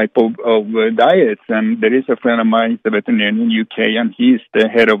type of diets. And there is a friend of mine, he's a veterinarian in the UK, and he's the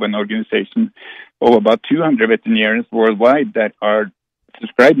head of an organization of about 200 veterinarians worldwide that are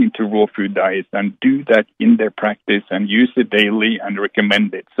subscribing to raw food diets and do that in their practice and use it daily and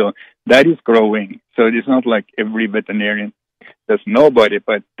recommend it. So that is growing. So it's not like every veterinarian does know about it,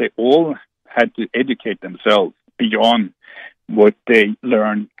 but they all had to educate themselves beyond what they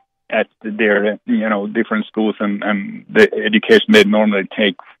learn at their, different schools and the education they normally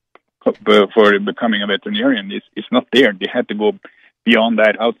take for becoming a veterinarian. It's not there. They had to go beyond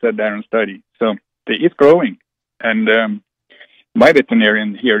that, outside that, and study. So it's growing. And my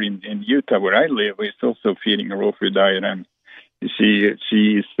veterinarian here in Utah, where I live, is also feeding a raw food diet, and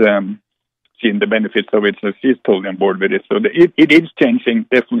she's seeing the benefits of it, so she's totally on board with it. So it is changing,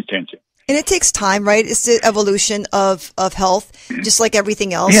 definitely changing. And it takes time, right? It's the evolution of health, just like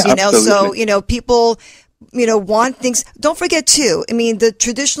everything else, Absolutely. So, people, want things. Don't forget, too, the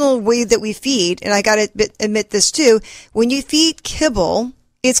traditional way that we feed, and I got to admit this, too, when you feed kibble,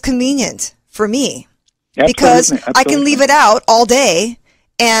 it's convenient for me. Because I can leave it out all day,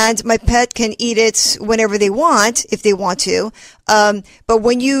 and my pet can eat it whenever they want, if they want to. But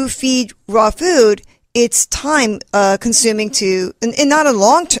when you feed raw food, it's time consuming and not a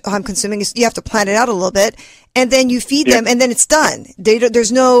long time consuming. You have to plan it out a little bit, and then you feed them, and then it's done.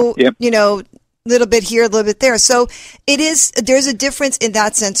 There's no, little bit here, a little bit there. So there's a difference in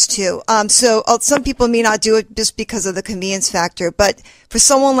that sense too. So some people may not do it just because of the convenience factor, but for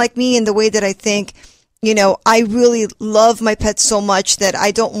someone like me, in the way that I think, I really love my pets so much that I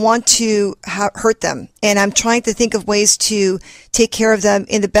don't want to hurt them. And I'm trying to think of ways to take care of them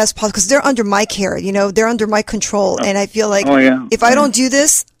in the best possible, because they're under my care, they're under my control. And I feel like if I don't do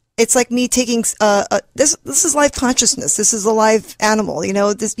this, it's like me taking, this is live consciousness. This is a live animal,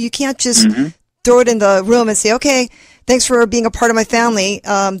 you can't just throw it in the room and say, okay, thanks for being a part of my family.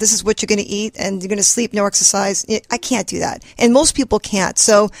 This is what you're going to eat, and you're going to sleep, no exercise. I can't do that. And most people can't.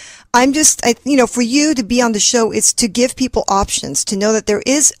 So I'm for you to be on the show, it's to give people options, to know that there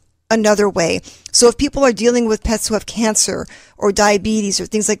is another way. So if people are dealing with pets who have cancer or diabetes or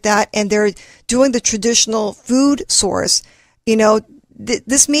things like that, and they're doing the traditional food source,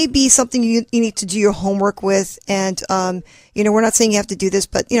 this may be something you need to do your homework with. And, we're not saying you have to do this,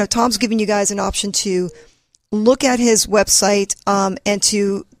 but, Tom's giving you guys an option to look at his website, and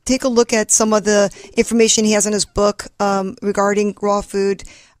to take a look at some of the information he has in his book, regarding raw food.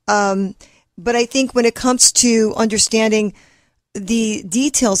 But I think when it comes to understanding the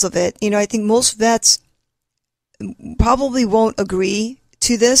details of it, I think most vets probably won't agree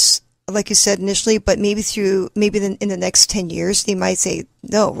to this, like you said initially, but maybe in the next 10 years, they might say,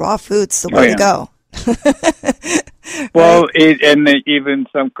 no, raw food's the way to go. Well, even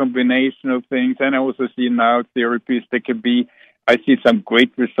some combination of things, and I also see now therapies that could be, I see some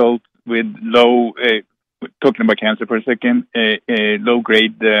great results with low, talking about cancer for a second,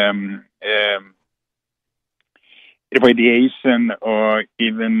 low-grade radiation, or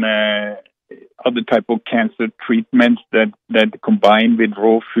even other type of cancer treatments that combined with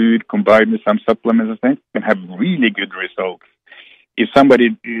raw food, combined with some supplements and things, can have really good results if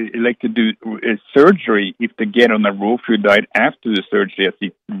somebody like to do a surgery, if they get on a raw food diet after the surgery, I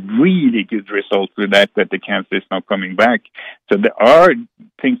see really good results with that the cancer is not coming back. So there are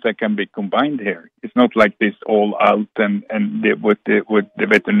things that can be combined here. It's not like this all out and what the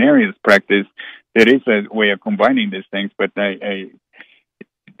veterinarians practice. There is a way of combining these things, but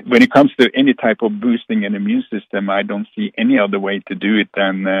when it comes to any type of boosting an immune system, I don't see any other way to do it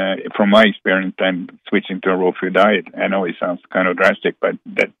than, from my experience, than switching to a raw food diet. I know it sounds kind of drastic, but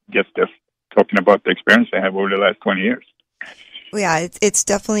that just talking about the experience I have over the last 20 years. Yeah, it's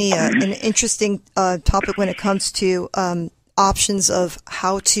definitely an interesting topic when it comes to options of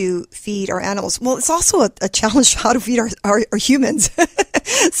how to feed our animals. Well, it's also a challenge how to feed our humans.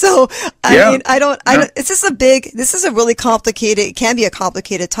 So, I mean, this is a really complicated, it can be a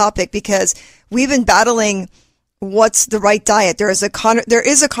complicated topic because we've been battling what's the right diet. There is a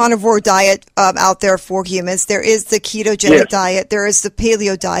carnivore diet out there for humans. There is the ketogenic diet. There is the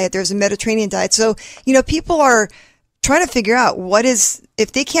paleo diet. There's a Mediterranean diet. So, people are trying to figure out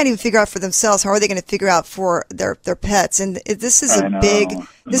if they can't even figure out for themselves, how are they going to figure out for their pets? And this is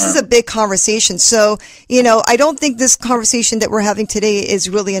a big conversation. So, I don't think this conversation that we're having today is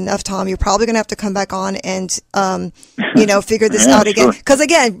really enough, Tom. You're probably going to have to come back on and, figure this out again. Because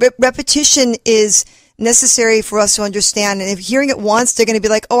again, repetition is necessary for us to understand. And if hearing it once, they're going to be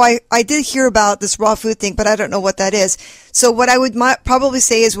like, oh, I did hear about this raw food thing, but I don't know what that is. So what I would probably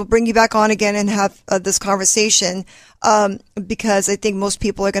say is we'll bring you back on again and have this conversation, because I think most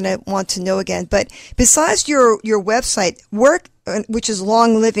people are going to want to know again. But besides your website, which is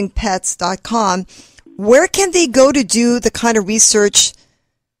longlivingpets.com, where can they go to do the kind of research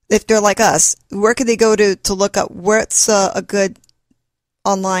if they're like us? Where can they go to look up where's a good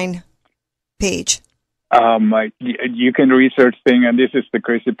online page? You can research things, and this is the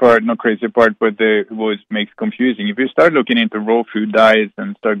crazy part, not crazy part, but what makes confusing. If you start looking into raw food diets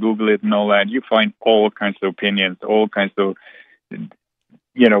and start Google it and all that, you find all kinds of opinions, all kinds of,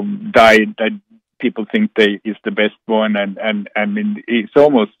 diet that people think is the best one, and it's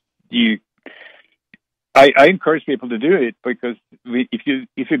almost I encourage people to do it because if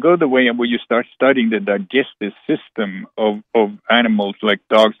you go the way where you start studying the digestive system of animals like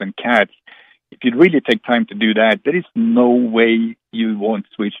dogs and cats, if you really take time to do that, there is no way you won't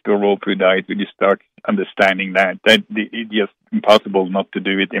switch to a raw food diet when you start understanding that. It's just impossible not to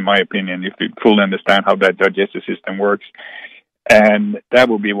do it, in my opinion, if you fully understand how that digestive system works. And that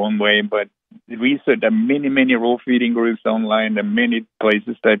will be one way. But research, there are many, many raw feeding groups online. There are many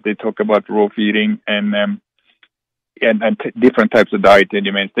places that they talk about raw feeding and different types of diet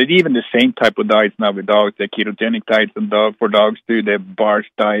elements. There's even the same type of diets now with dogs. There are ketogenic diets for dogs too. There are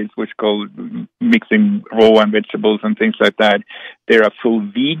barge diets, which call mixing raw and vegetables and things like that. There are full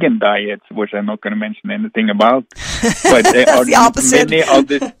vegan diets, which I'm not going to mention anything about. But there are the opposite. Many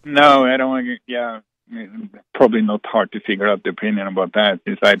others. No, I don't want to. Yeah, probably not hard to figure out the opinion about that,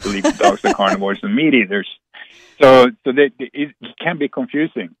 since I believe dogs are carnivores and meat eaters. So it can be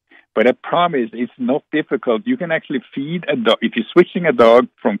confusing. But I promise it's not difficult. You can actually feed a dog. If you're switching a dog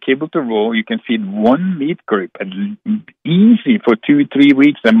from kibble to raw, you can feed one meat group easy for 2-3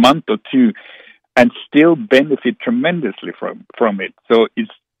 weeks, a month or two, and still benefit tremendously from it. So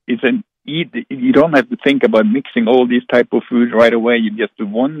you don't have to think about mixing all these type of foods right away. You just do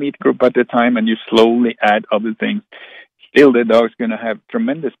one meat group at a time, and you slowly add other things. Still, the dog's going to have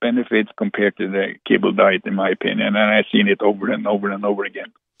tremendous benefits compared to the kibble diet, in my opinion, and I've seen it over and over and over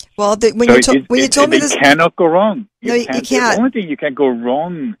again. Well, when you told me this, cannot go wrong. You can't. The only thing you can go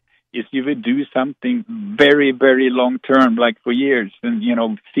wrong is you would do something very, very long term, like for years, and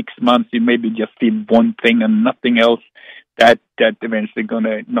 6 months you maybe just feed one thing and nothing else. That eventually going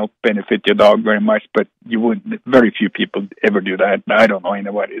to not benefit your dog very much. But you wouldn't. Very few people ever do that. I don't know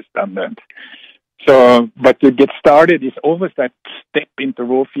anybody who's done that. So, but to get started is always that step into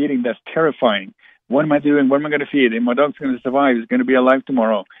raw feeding that's terrifying. What am I doing? What am I going to feed? And my dog's going to survive. He's going to be alive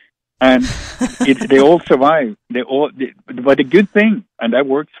tomorrow. And they all survive. But the good thing, and that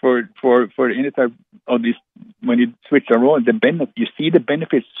works for any type of this, when you switch to raw, you see the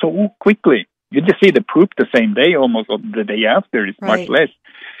benefits so quickly. You just see the proof the same day, almost, or the day after. It's much less,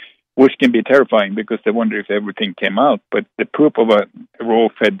 which can be terrifying because they wonder if everything came out. But the proof of a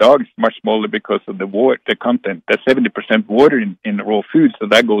raw-fed dog is much smaller because of the content. There's 70% water in the raw food, so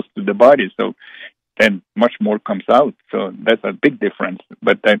that goes to the body. So then much more comes out. So that's a big difference,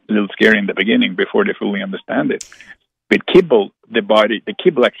 but that's a little scary in the beginning before they fully understand it. With kibble, the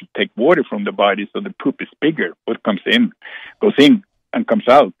kibble actually takes water from the body, so the poop is bigger. What goes in and comes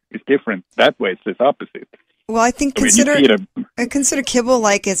out. It's different that way. It's the opposite. Well, I think I mean, consider kibble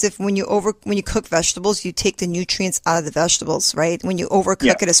like as if when you cook vegetables, you take the nutrients out of the vegetables, right? When you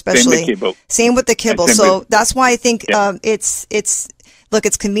overcook it, especially. Same with the kibble. So that's why I think it's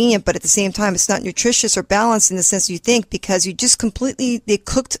convenient, but at the same time, it's not nutritious or balanced in the sense you think, because you just they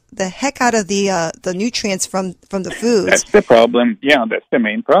cooked the heck out of the nutrients from the foods. That's the problem. Yeah, that's the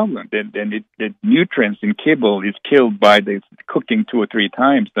main problem. The nutrients in kibble is killed by the cooking 2 or 3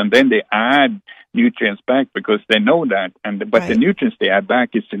 times, and then they add nutrients back because they know that. But the nutrients they add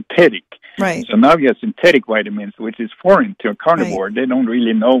back is synthetic. Right. So now you have synthetic vitamins, which is foreign to a carnivore. Right. They don't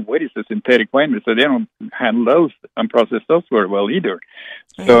really know what is the synthetic vitamin, so they don't handle those and process those very well either.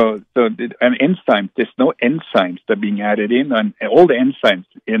 Right. So and enzymes, there's no enzymes that are being added in, and all the enzymes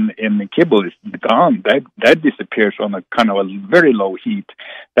in the kibble is gone. That disappears on a kind of a very low heat.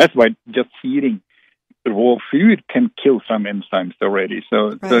 That's why just heating raw food can kill some enzymes already.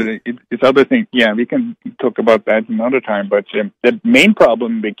 So it's other things. Yeah, we can talk about that another time. But the main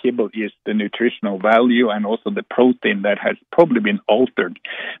problem with kibble is the nutritional value and also the protein that has probably been altered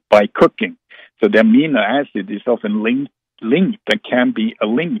by cooking. So the amino acid is often linked. That can be a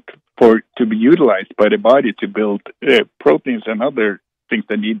link to be utilized by the body to build proteins and other things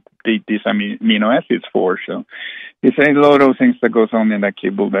that need these amino acids for. So it's a lot of things that goes on in that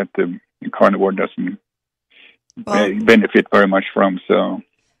kibble that the carnivore doesn't benefit very much from. So,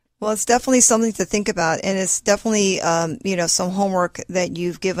 well, it's definitely something to think about, and it's definitely some homework that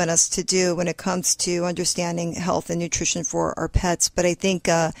you've given us to do when it comes to understanding health and nutrition for our pets. But I think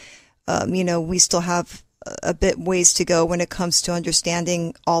we still have a bit ways to go when it comes to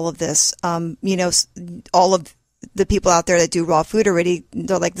understanding all of this. All of the people out there that do raw food already,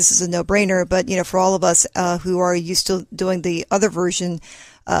 they're like, this is a no-brainer. But for all of us who are used to doing the other version,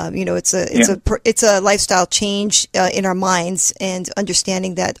 it's a lifestyle change in our minds, and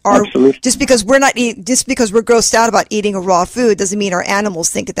understanding that just because we're grossed out about eating a raw food doesn't mean our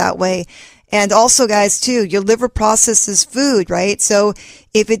animals think it that way. And also, guys, too, your liver processes food, right? So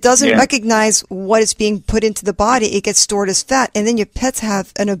if it doesn't recognize what is being put into the body, it gets stored as fat, and then your pets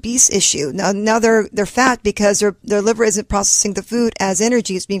have an obese issue. Now they're fat because their liver isn't processing the food as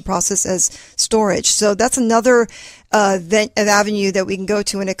energy; it's being processed as storage. So that's another an avenue that we can go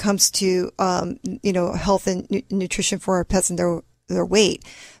to when it comes to health and nutrition for our pets and their weight.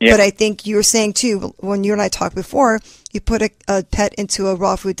 Yeah. But I think you were saying too, when you and I talked before, you put a pet into a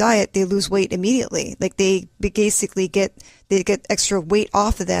raw food diet, they lose weight immediately. Like they basically get extra weight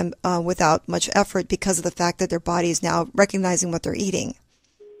off of them without much effort, because of the fact that their body is now recognizing what they're eating.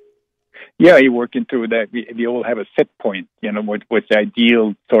 Yeah, you're working through that. We all have a set point, what's the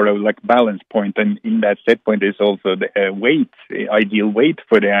ideal sort of like balance point. And in that set point is also the ideal weight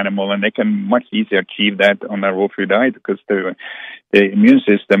for the animal. And they can much easier achieve that on a raw food diet, because the immune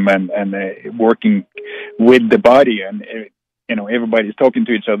system and working with the body, and everybody's talking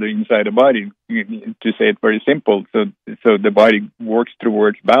to each other inside the body, to say it very simple. So the body works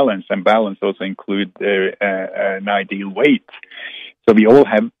towards balance, and balance also includes an ideal weight. So we all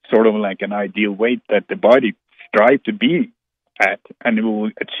have sort of like an ideal weight that the body strives to be at, and it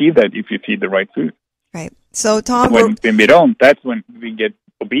will achieve that if you feed the right food. Right. So, Tom, when we don't, that's when we get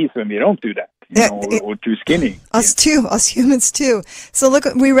obese, when we don't do that. Or too skinny. Us too, us humans too. So look,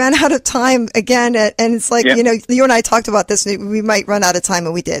 we ran out of time again, and it's like, you and I talked about this, we might run out of time,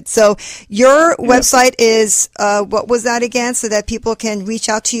 and we did. So your website is, what was that again, so that people can reach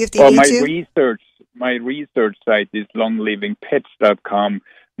out to you if they need to? My research site is longlivingpets.com.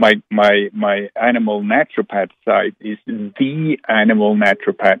 My animal naturopath site is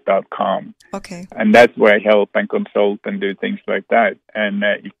theanimalnaturopath.com. Okay. And that's where I help and consult and do things like that. And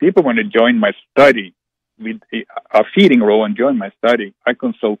if people want to join my study, are feeding raw and join my study, I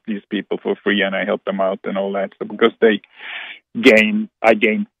consult these people for free, and I help them out and all that. So because I gain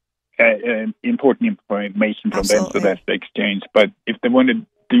important information from them, so that's the exchange. But if they want to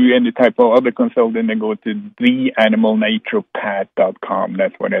do any type of other consulting, then go to theanimalnaturopath.com.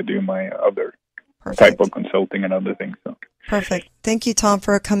 That's where I do my other type of consulting and other things. So. Perfect. Thank you, Tom,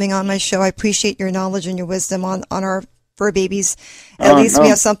 for coming on my show. I appreciate your knowledge and your wisdom on our fur babies. At least we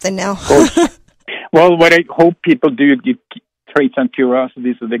have something now. Well, what I hope people do, give traits and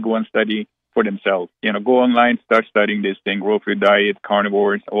curiosity, so they go and study for themselves. Go online, start studying this thing, raw food diet,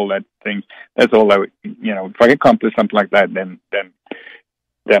 carnivores, all that thing. That's all if I accomplish something like that, then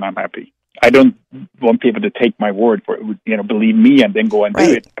I'm happy. I don't want people to take my word for it, believe me and then go and do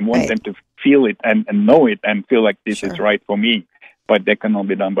it. I want them to feel it and know it and feel like this is right for me. But that can all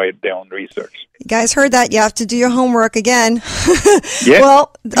be done by their own research. You guys heard that. You have to do your homework again.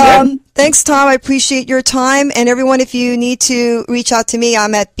 Well, Thanks, Tom. I appreciate your time. And everyone, if you need to reach out to me,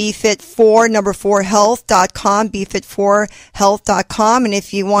 I'm at bfit4health.com, bfit4health.com. And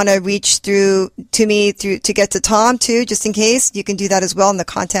if you want to reach to me to get to Tom too, just in case, you can do that as well on the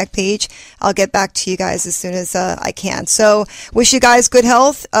contact page. I'll get back to you guys as soon as I can. So wish you guys good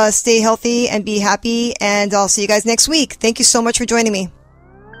health, stay healthy and be happy. And I'll see you guys next week. Thank you so much for joining me.